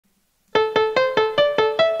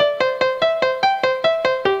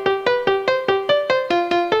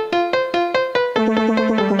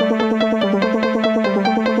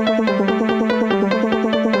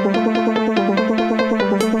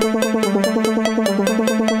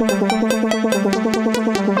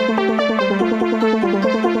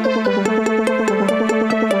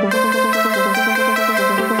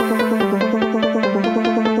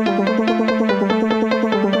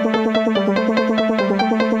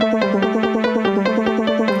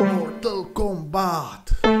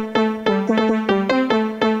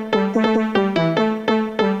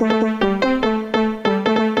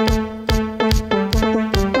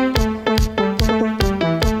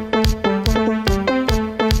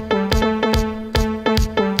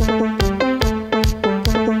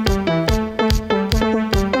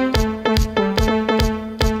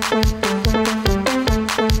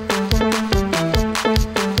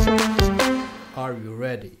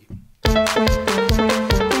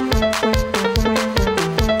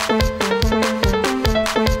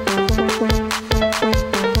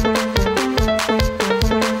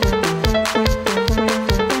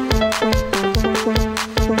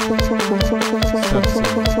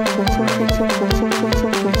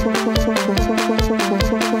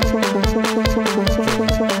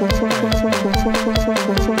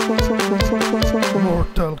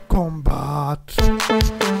Mortal Kombat.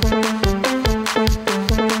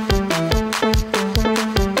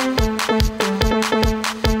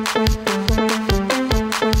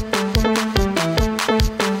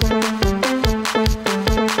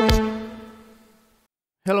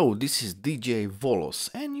 Hello, this is DJ Volos,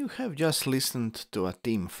 and you have just listened to a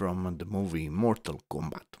theme from the movie Mortal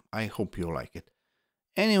Kombat. I hope you like it.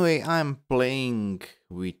 Anyway, I'm playing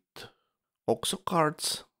with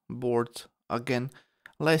OXOCard's boards again.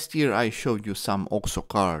 Last year I showed you some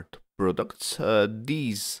OXOCard products.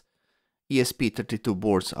 These ESP32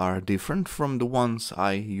 boards are different from the ones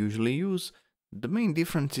I usually use. The main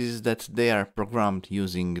difference is that they are programmed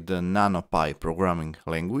using the NanoPy programming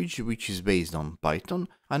language, which is based on Python.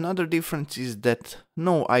 Another difference is that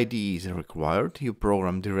no IDE is required, you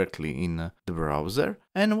program directly in the browser.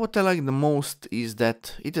 And what I like the most is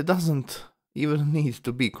that it doesn't even need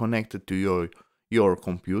to be connected to your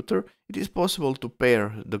computer. It is possible to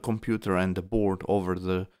pair the computer and the board over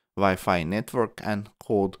the Wi-Fi network, and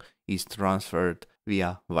code is transferred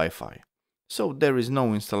via Wi-Fi. So there is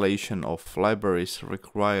no installation of libraries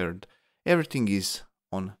required. Everything is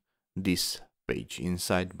on this page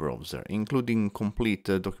inside browser, including complete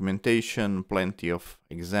documentation, plenty of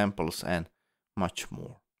examples, and much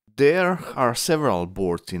more. There are several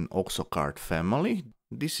boards in OXOCard family.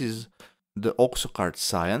 This is the OXOCard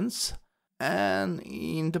Science, and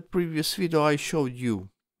in the previous video I showed you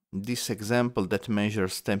this example that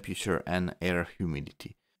measures temperature and air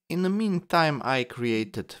humidity. In the meantime, I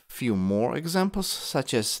created few more examples,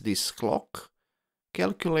 such as this clock,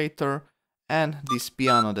 calculator, and this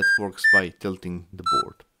piano that works by tilting the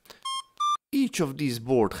board. Each of these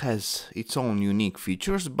boards has its own unique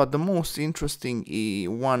features, but the most interesting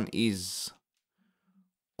one is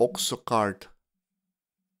OXOCard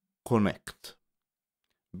Connect,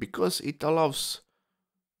 because it allows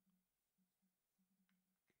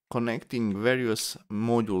connecting various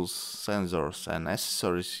modules, sensors, and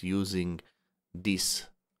accessories using this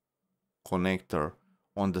connector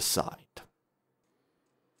on the side.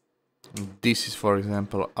 This is, for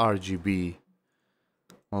example, RGB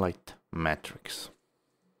light matrix.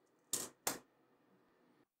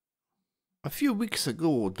 A few weeks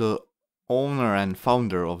ago, the owner and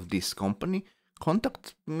founder of this company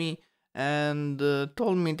contacted me and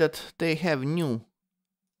told me that they have new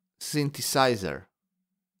synthesizer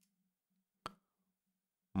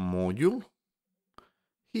module.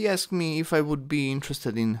 He asked me if I would be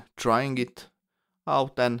interested in trying it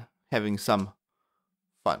out and having some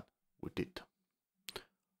fun with it.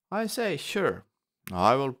 I say sure,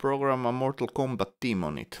 I will program a Mortal Kombat theme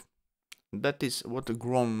on it. That is what a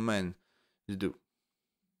grown man do.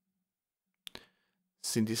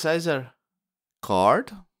 Synthesizer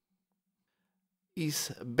card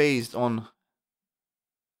is based on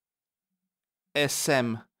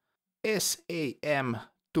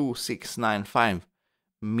SAM2695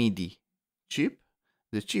 MIDI chip.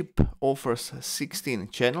 The chip offers 16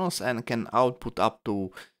 channels and can output up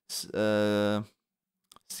to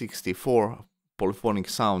 64 polyphonic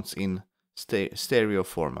sounds in stereo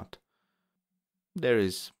format. There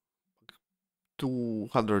is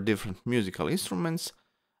 200 different musical instruments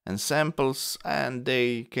and samples, and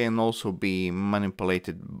they can also be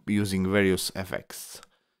manipulated using various effects.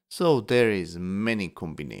 So there is many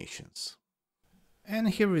combinations. And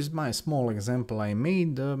here is my small example I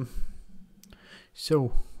made.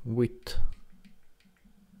 So with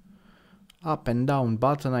up and down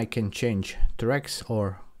button I can change tracks,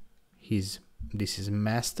 or this is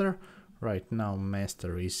master. Right now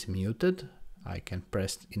master is muted. I can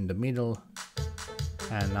press in the middle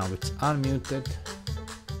and now it's unmuted.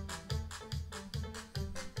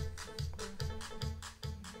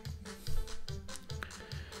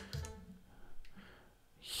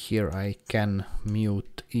 Here I can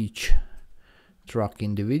mute each track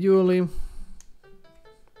individually.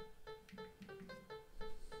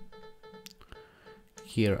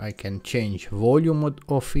 Here I can change volume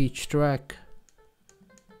of each track.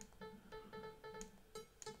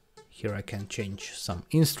 Here I can change some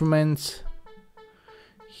instruments.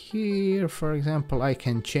 Here, for example, I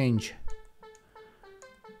can change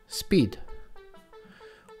speed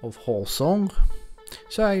of whole song.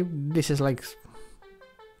 So this is like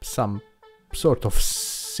some sort of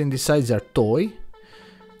synthesizer toy.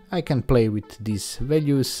 I can play with these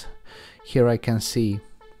values. Here I can see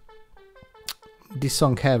this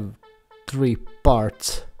song have 3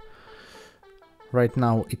 parts. Right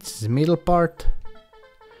now it's the middle part,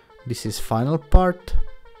 this is final part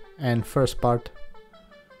and first part,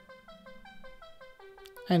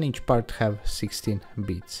 and each part have 16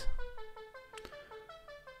 beats.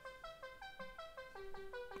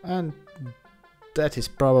 And that is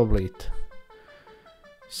probably it.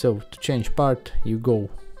 So to change part you go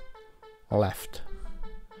left,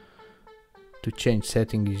 to change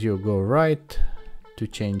settings you go right, to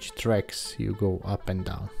change tracks you go up and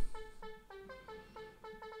down.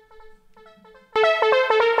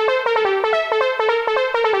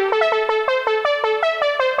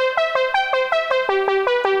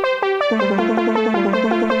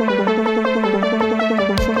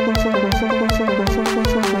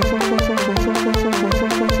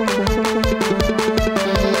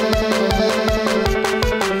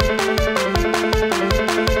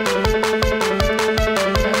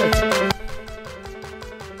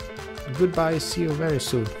 Goodbye, see you very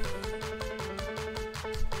soon.